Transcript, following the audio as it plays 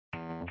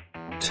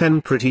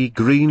10 Pretty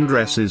Green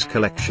Dresses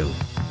collection.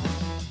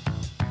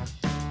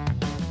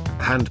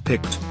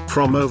 Handpicked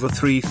from over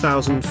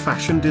 3,000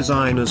 fashion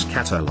designers'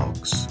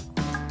 catalogs.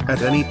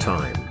 At any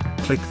time,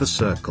 click the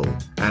circle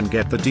and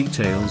get the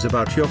details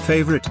about your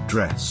favorite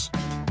dress.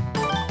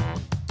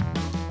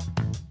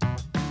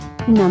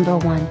 Number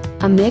 1,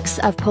 a mix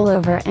of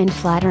pullover and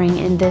flattering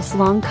in this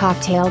long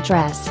cocktail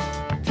dress.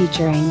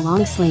 Featuring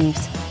long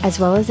sleeves, as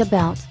well as a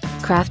belt,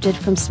 crafted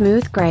from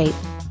smooth crepe.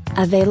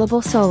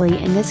 Available solely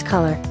in this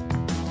color.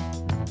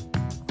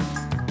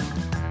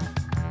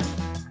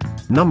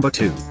 Number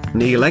 2,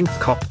 knee-length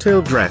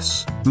cocktail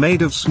dress,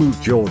 made of smooth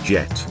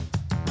georgette.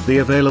 The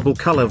available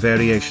color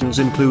variations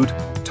include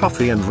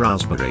toffee and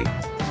raspberry.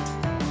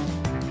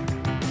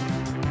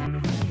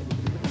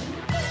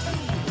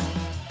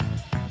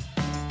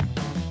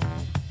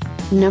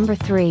 Number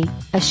 3,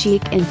 a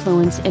chic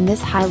influence in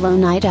this high-low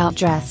night-out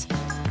dress.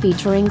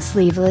 Featuring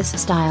sleeveless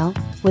style,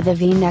 with a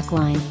V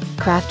neckline,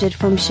 crafted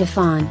from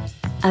chiffon.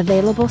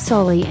 Available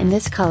solely in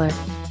this color.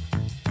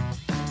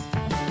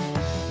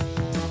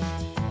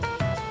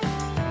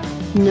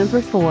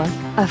 Number 4,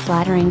 a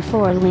flattering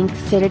floor-length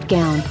fitted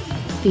gown.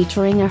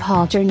 Featuring a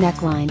halter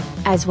neckline,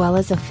 as well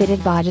as a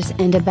fitted bodice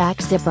and a back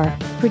zipper,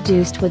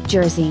 produced with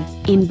jersey,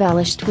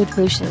 embellished with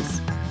ruches.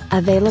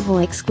 Available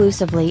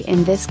exclusively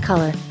in this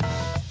color.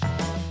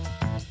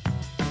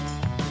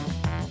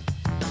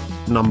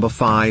 Number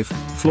 5,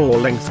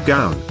 floor-length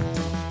gown.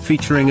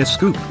 Featuring a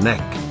scoop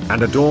neck,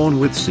 and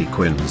adorned with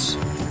sequins.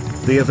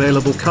 The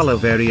available color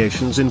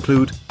variations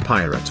include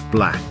pirate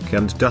black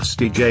and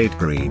dusty jade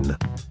green.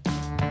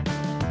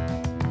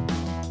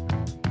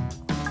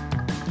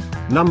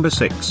 Number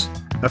 6,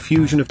 a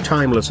fusion of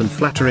timeless and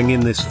flattering in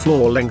this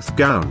floor-length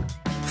gown.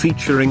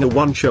 Featuring a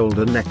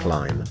one-shoulder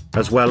neckline,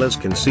 as well as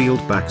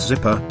concealed back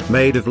zipper,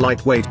 made of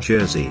lightweight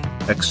jersey,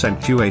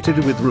 accentuated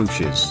with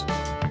ruches.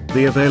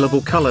 The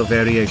available color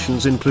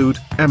variations include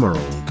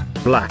emerald,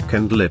 black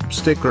and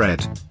lipstick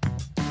red.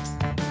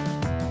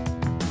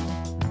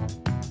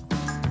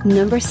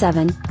 Number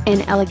 7,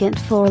 an elegant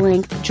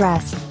floor-length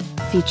dress.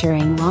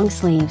 Featuring long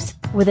sleeves,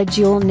 with a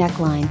jewel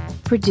neckline,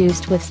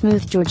 produced with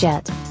smooth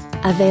georgette.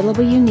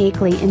 Available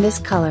uniquely in this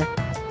color.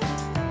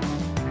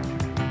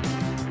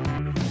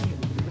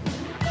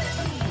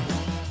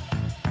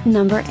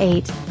 Number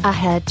 8, a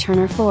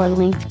head-turner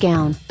floor-length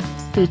gown.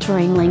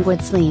 Featuring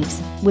languid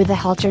sleeves, with a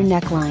halter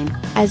neckline,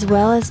 as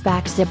well as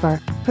back zipper,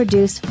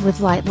 produced with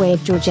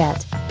lightweight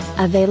georgette.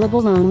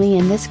 Available only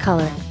in this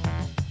color.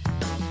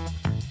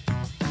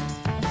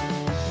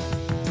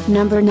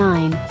 Number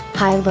 9,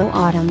 high-low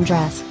autumn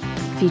dress.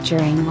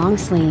 Featuring long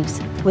sleeves,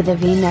 with a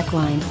V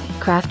neckline,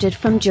 crafted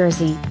from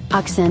jersey,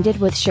 accented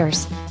with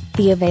shirts.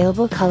 The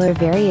available color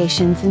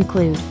variations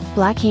include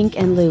black ink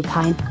and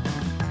lupine.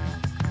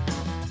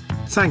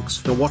 Thanks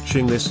for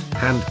watching this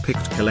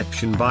hand-picked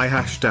collection by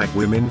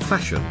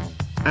 #WomenFashion.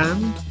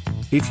 And,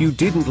 if you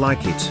didn't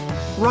like it,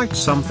 write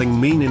something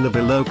mean in the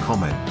below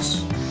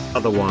comments.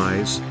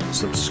 Otherwise,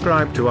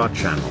 subscribe to our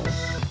channel.